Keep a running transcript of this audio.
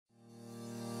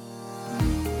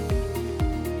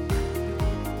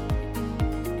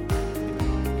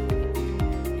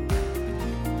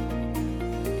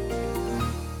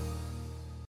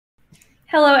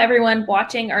Hello, everyone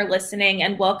watching or listening,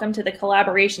 and welcome to the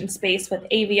collaboration space with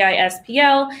AVI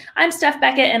SPL. I'm Steph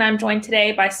Beckett, and I'm joined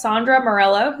today by Sandra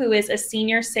Morello, who is a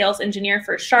senior sales engineer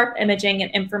for Sharp Imaging and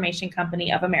Information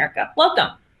Company of America.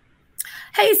 Welcome.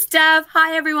 Hey, Steph.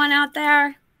 Hi, everyone out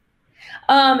there.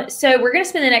 So we're going to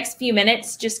spend the next few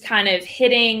minutes just kind of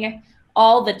hitting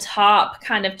all the top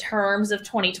kind of terms of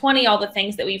 2020, all the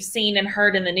things that we've seen and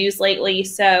heard in the news lately.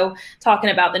 So talking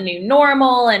about the new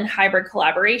normal and hybrid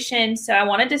collaboration. So I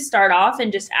wanted to start off and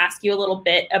just ask you a little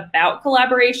bit about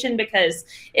collaboration, because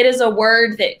it is a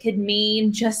word that could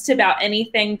mean just about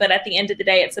anything. But at the end of the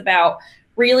day, it's about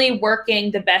really working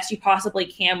the best you possibly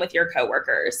can with your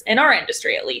coworkers, in our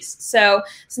industry at least. So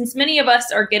since many of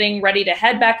us are getting ready to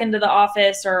head back into the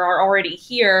office or are already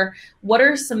here, what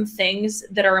are some things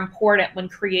that are important when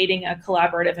creating a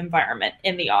collaborative environment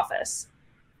in the office?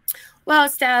 Well,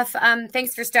 Steph,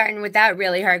 thanks for starting with that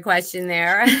really hard question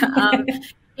there.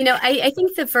 I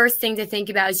think the first thing to think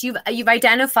about is you've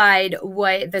identified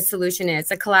what the solution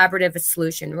is, a collaborative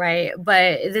solution, right?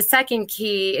 But the second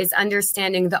key is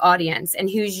understanding the audience and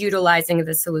who's utilizing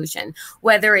the solution,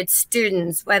 whether it's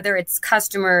students, whether it's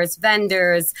customers,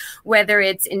 vendors, whether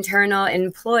it's internal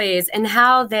employees, and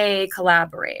how they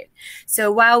collaborate.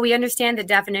 So while we understand the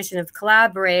definition of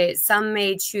collaborate, some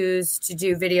may choose to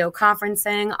do video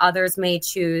conferencing, others may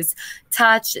choose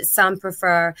touch, some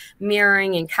prefer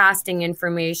mirroring and casting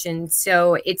information.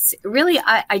 So it's really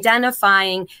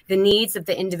identifying the needs of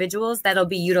the individuals that'll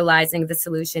be utilizing the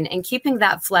solution and keeping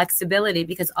that flexibility,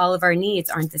 because all of our needs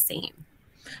aren't the same.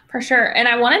 For sure. And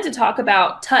I wanted to talk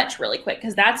about touch really quick,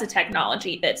 because that's a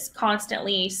technology that's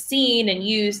constantly seen and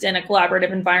used in a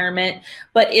collaborative environment.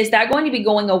 But is that going to be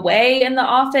going away in the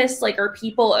office? Like, are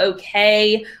people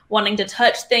okay wanting to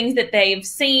touch things that they've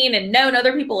seen and known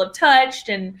other people have touched?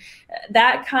 And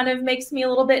that kind of makes me a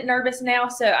little bit nervous now.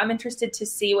 So I'm interested to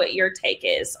see what your take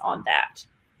is on that.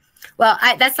 Well,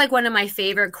 that's like one of my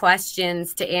favorite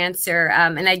questions to answer.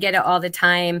 And I get it all the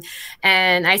time.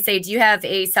 And I say, do you have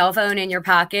a cell phone in your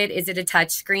pocket? Is it a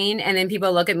touch screen? And then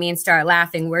people look at me and start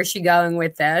laughing. Where's she going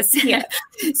with this? Yeah.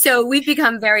 So we've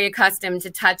become very accustomed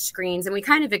to touch screens, and we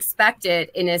kind of expect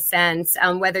it in a sense,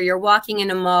 whether you're walking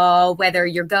in a mall, whether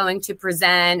you're going to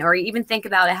present, or even think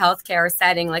about a healthcare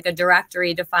setting, like a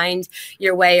directory to find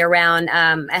your way around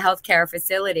a healthcare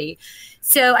facility.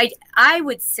 So I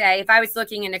would say, if I was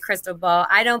looking in a crystal ball,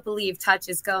 I don't believe touch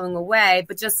is going away.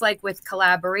 But just like with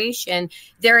collaboration,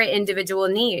 there are individual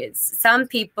needs. Some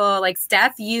people, like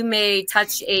Steph, you may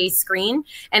touch a screen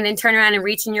and then turn around and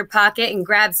reach in your pocket and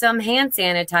grab some hand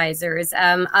sanitizers.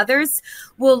 Others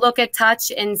will look at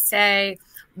touch and say,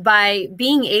 by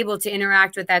being able to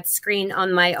interact with that screen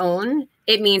on my own,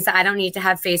 it means that I don't need to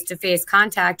have face-to-face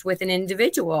contact with an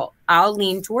individual. I'll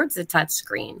lean towards the touch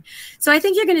screen. So I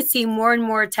think you're going to see more and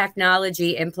more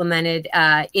technology implemented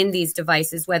in these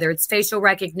devices, whether it's facial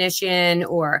recognition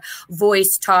or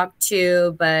voice talk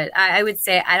to. But I would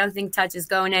say I don't think touch is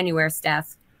going anywhere,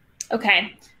 Steph.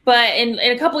 Okay. But in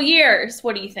a couple years,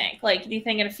 what do you think? Like, do you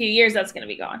think in a few years that's going to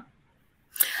be gone?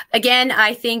 Again,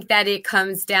 I think that it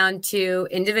comes down to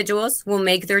individuals will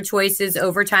make their choices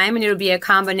over time, and it'll be a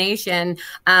combination.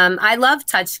 I love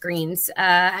touch screens.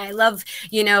 I love,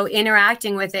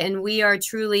 interacting with it, and we are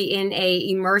truly in a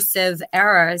immersive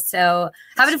era. So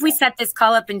how about if we set this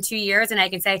call up in 2 years and I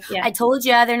can say, yeah, I told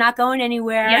you they're not going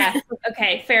anywhere. Yeah.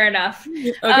 Okay. Fair enough.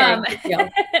 Okay.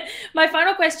 My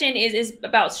final question is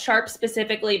about Sharp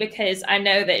specifically, because I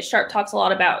know that Sharp talks a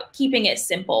lot about keeping it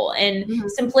simple, and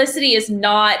simplicity is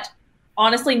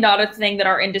honestly not a thing that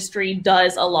our industry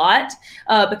does a lot,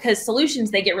 because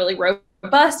solutions, they get really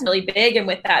robust and really big, and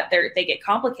with that they get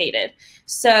complicated.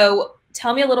 So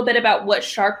tell me a little bit about what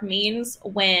Sharp means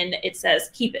when it says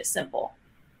keep it simple.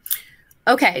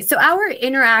 Okay, so our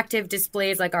interactive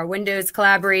displays, like our Windows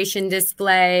collaboration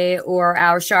display or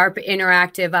our Sharp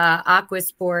interactive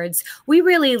Aquis boards, we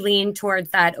really lean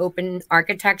towards that open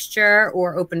architecture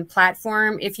or open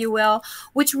platform, if you will,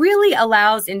 which really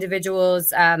allows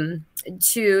individuals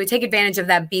to take advantage of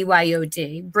that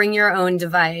BYOD, bring your own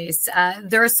device.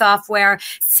 Their software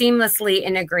seamlessly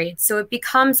integrates, so it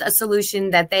becomes a solution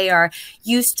that they are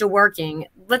used to working.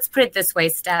 Let's put it this way,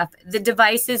 Steph. The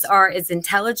devices are as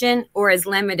intelligent or as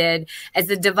limited as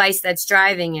the device that's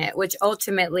driving it, which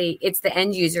ultimately it's the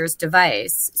end user's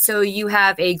device. So you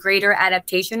have a greater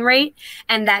adaptation rate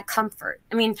and that comfort.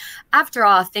 I mean, after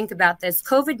all, think about this.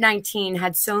 COVID-19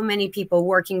 had so many people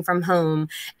working from home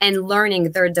and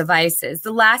learning their devices.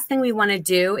 The last thing we want to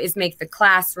do is make the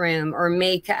classroom or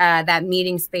make that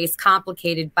meeting space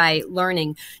complicated by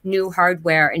learning new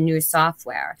hardware and new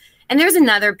software. And there's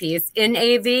another piece in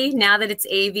AV, now that it's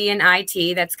AV and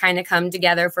IT that's kind of come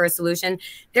together for a solution,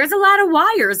 there's a lot of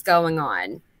wires going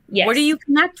on. Yes. What do you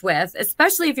connect with,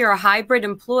 especially if you're a hybrid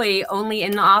employee only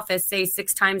in the office, say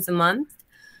 6 times a month?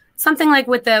 Something like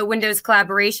with the Windows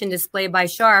Collaboration display by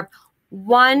Sharp,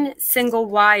 one single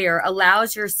wire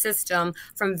allows your system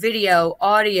from video,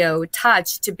 audio,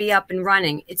 touch to be up and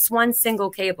running. It's one single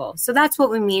cable. So that's what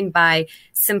we mean by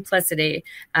simplicity.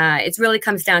 It really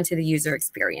comes down to the user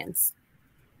experience.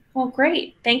 Well,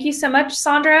 great. Thank you so much,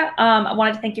 Sandra. I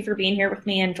wanted to thank you for being here with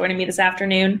me and joining me this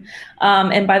afternoon.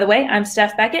 And by the way, I'm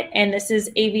Steph Beckett, and this is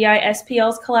AVI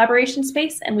SPL's Collaboration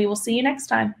Space, and we will see you next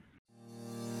time.